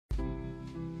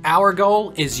Our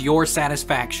goal is your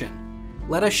satisfaction.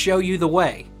 Let us show you the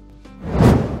way.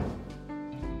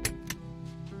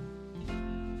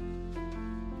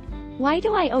 Why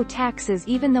do I owe taxes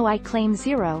even though I claim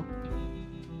zero?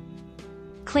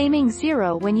 Claiming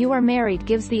zero when you are married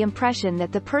gives the impression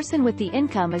that the person with the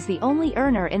income is the only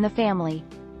earner in the family.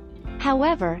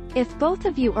 However, if both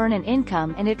of you earn an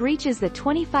income and it reaches the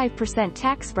 25%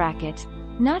 tax bracket,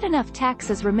 not enough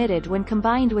tax is remitted when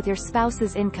combined with your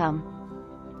spouse's income.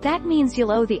 That means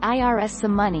you'll owe the IRS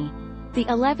some money. The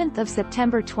 11th of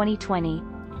September 2020.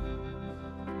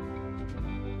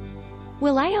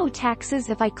 Will I owe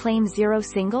taxes if I claim zero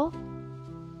single?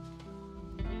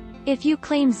 If you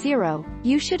claim zero,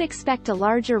 you should expect a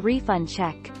larger refund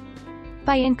check.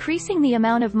 By increasing the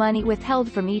amount of money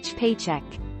withheld from each paycheck,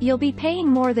 you'll be paying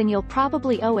more than you'll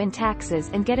probably owe in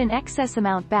taxes and get an excess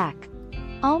amount back.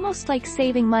 Almost like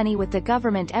saving money with the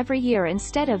government every year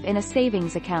instead of in a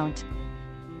savings account.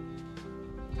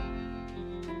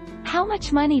 How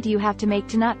much money do you have to make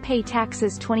to not pay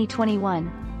taxes 2021?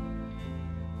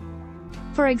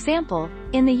 For example,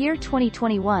 in the year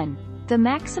 2021, the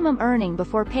maximum earning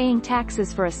before paying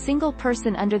taxes for a single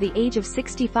person under the age of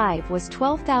 65 was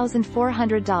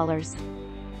 $12,400.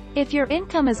 If your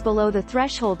income is below the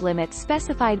threshold limit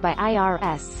specified by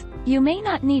IRS, you may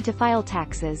not need to file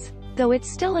taxes, though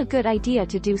it's still a good idea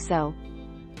to do so.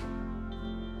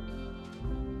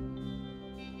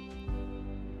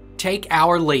 Take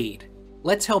our lead.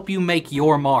 Let's help you make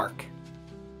your mark.